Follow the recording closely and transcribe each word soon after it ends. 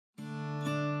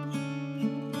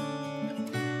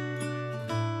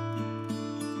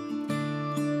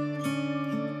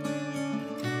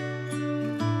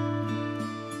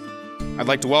I'd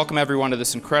like to welcome everyone to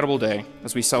this incredible day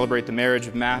as we celebrate the marriage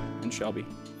of Matt and Shelby.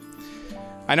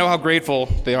 I know how grateful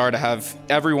they are to have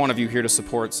every one of you here to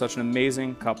support such an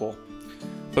amazing couple,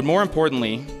 but more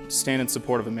importantly, to stand in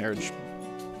support of a marriage.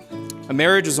 A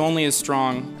marriage is only as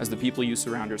strong as the people you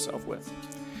surround yourself with.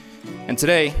 And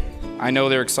today, I know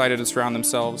they're excited to surround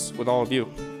themselves with all of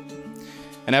you,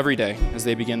 and every day as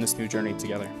they begin this new journey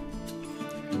together.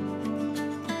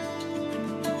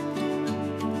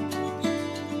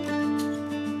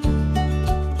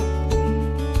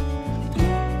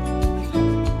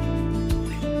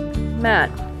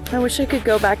 Matt, I wish I could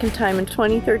go back in time in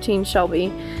 2013,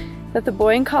 Shelby, that the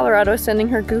boy in Colorado sending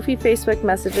her goofy Facebook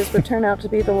messages would turn out to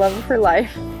be the love of her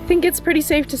life. I think it's pretty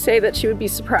safe to say that she would be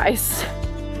surprised.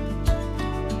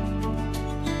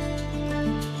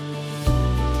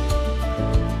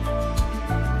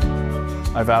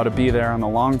 I vow to be there on the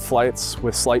long flights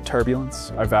with slight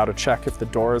turbulence. I vow to check if the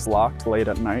door is locked late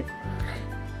at night.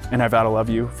 And I vow to love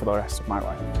you for the rest of my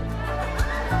life.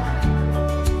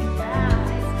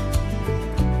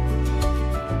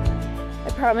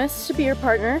 I promise to be your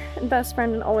partner and best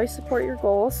friend and always support your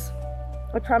goals.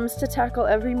 I promise to tackle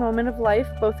every moment of life,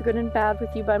 both good and bad, with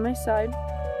you by my side.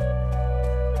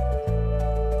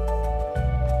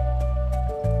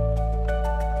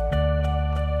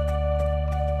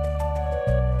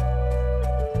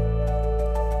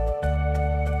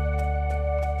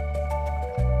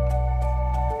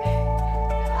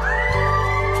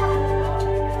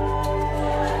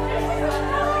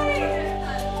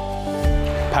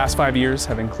 The past 5 years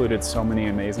have included so many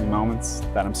amazing moments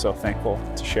that I'm so thankful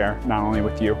to share, not only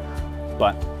with you,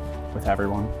 but with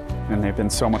everyone. And they've been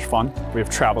so much fun. We have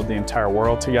traveled the entire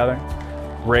world together,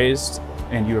 raised,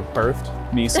 and you have birthed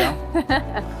Misa.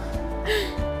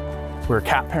 We're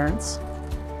cat parents.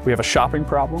 We have a shopping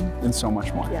problem and so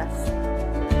much more. Yes.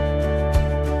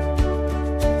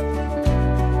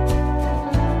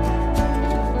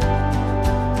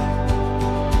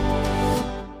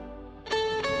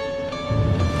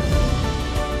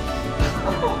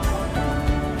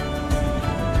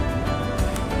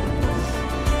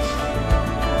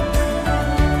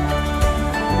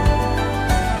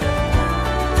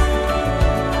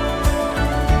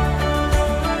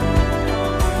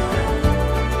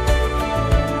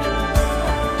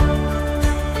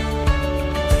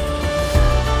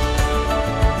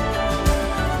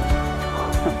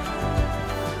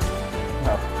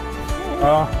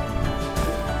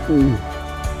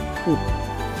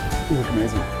 You look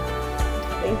amazing.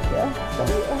 Thank you.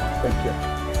 Thank you.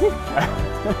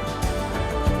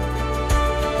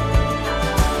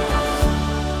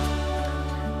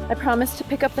 I promise to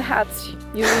pick up the hats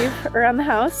you leave around the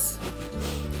house.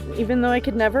 Even though I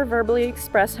could never verbally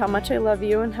express how much I love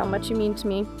you and how much you mean to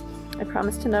me, I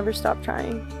promise to never stop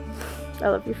trying. I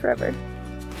love you forever.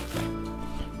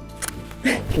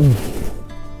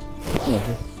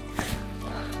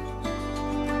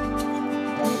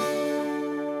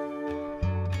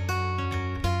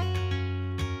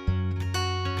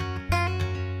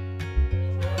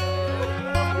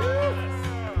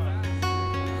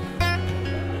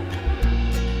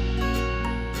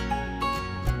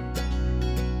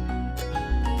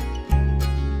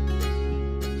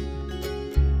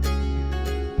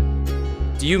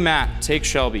 Do you, Matt, take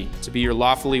Shelby to be your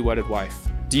lawfully wedded wife?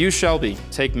 Do you, Shelby,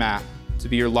 take Matt to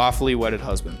be your lawfully wedded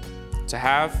husband, to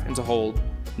have and to hold,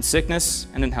 in sickness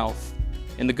and in health,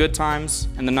 in the good times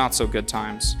and the not so good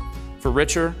times, for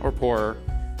richer or poorer,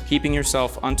 keeping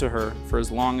yourself unto her for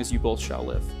as long as you both shall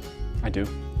live? I do.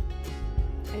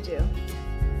 I do.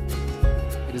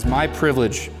 It is my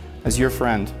privilege as your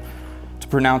friend to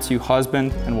pronounce you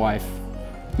husband and wife.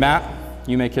 Matt,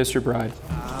 you may kiss your bride.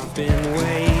 I've been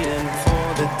waiting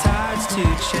for the tides to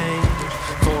change,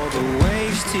 for the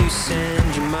waves to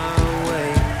send you my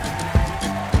way.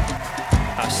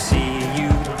 I see you,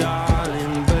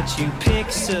 darling, but you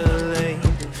pixelate.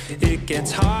 It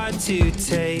gets hard to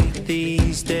take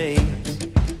these days,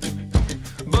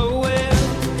 but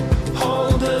we'll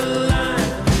hold the line.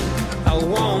 I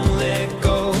won't let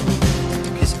go,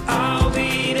 'cause I'll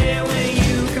be there when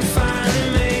you can finally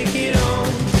make it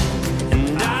home.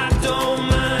 And I don't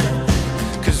mind,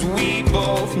 'cause we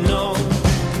both know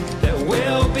that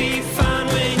we'll be fine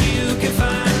when you can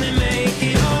finally make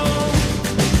it home.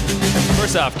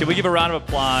 First off, can we give a round of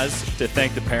applause to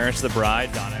thank the parents of the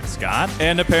bride, Donna and Scott,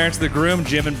 and the parents of the groom,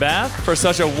 Jim and Beth, for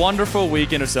such a wonderful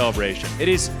weekend of celebration. It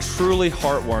is truly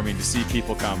heartwarming to see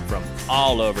people come from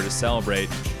all over to celebrate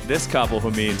this couple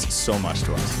who means so much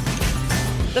to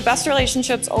us. The best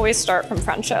relationships always start from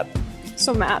friendship.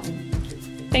 So Matt,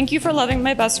 thank you for loving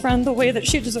my best friend the way that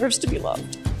she deserves to be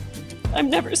loved. I've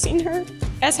never seen her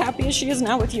as happy as she is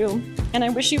now with you. And I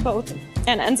wish you both,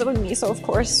 and ends up with me, so of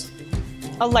course,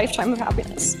 a lifetime of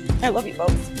happiness. I love you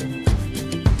both.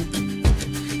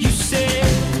 You said,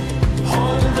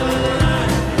 hold the line,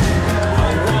 I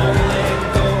won't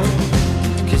let go,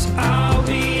 'cause I'll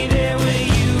be there when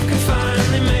you can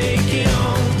finally make it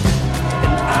home.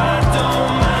 And I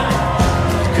don't mind,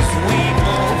 'cause we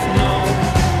both know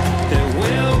that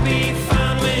we'll be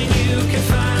fine when you can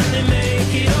finally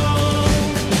make it home.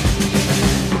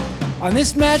 On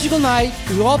this magical night,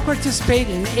 we all participate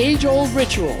in an age-old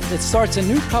ritual that starts a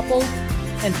new couple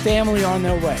and family on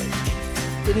their way.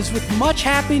 It is with much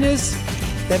happiness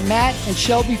that Matt and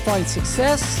Shelby find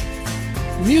success,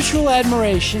 mutual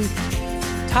admiration,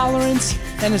 tolerance,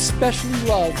 and especially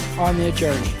love on their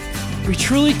journey. We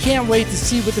truly can't wait to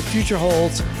see what the future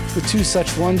holds with two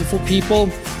such wonderful people.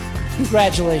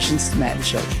 Congratulations to Matt and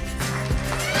Shelby.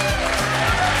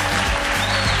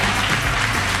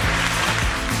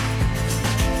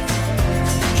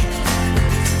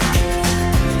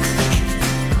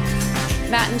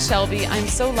 Matt and Shelby, I'm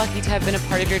so lucky to have been a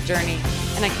part of your journey,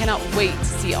 and I cannot wait to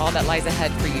see all that lies ahead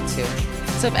for you two.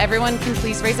 So if everyone can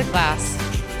please raise a glass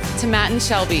to Matt and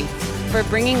Shelby for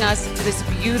bringing us to this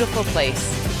beautiful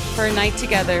place for a night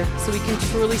together so we can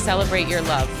truly celebrate your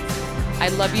love. I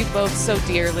love you both so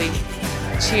dearly.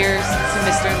 Cheers to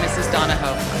Mr. and Mrs.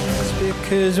 Donahoe.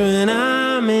 Because when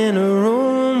I'm in a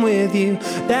room with you,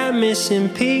 that missing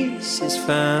piece is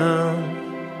found.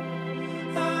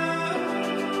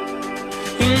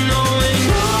 You know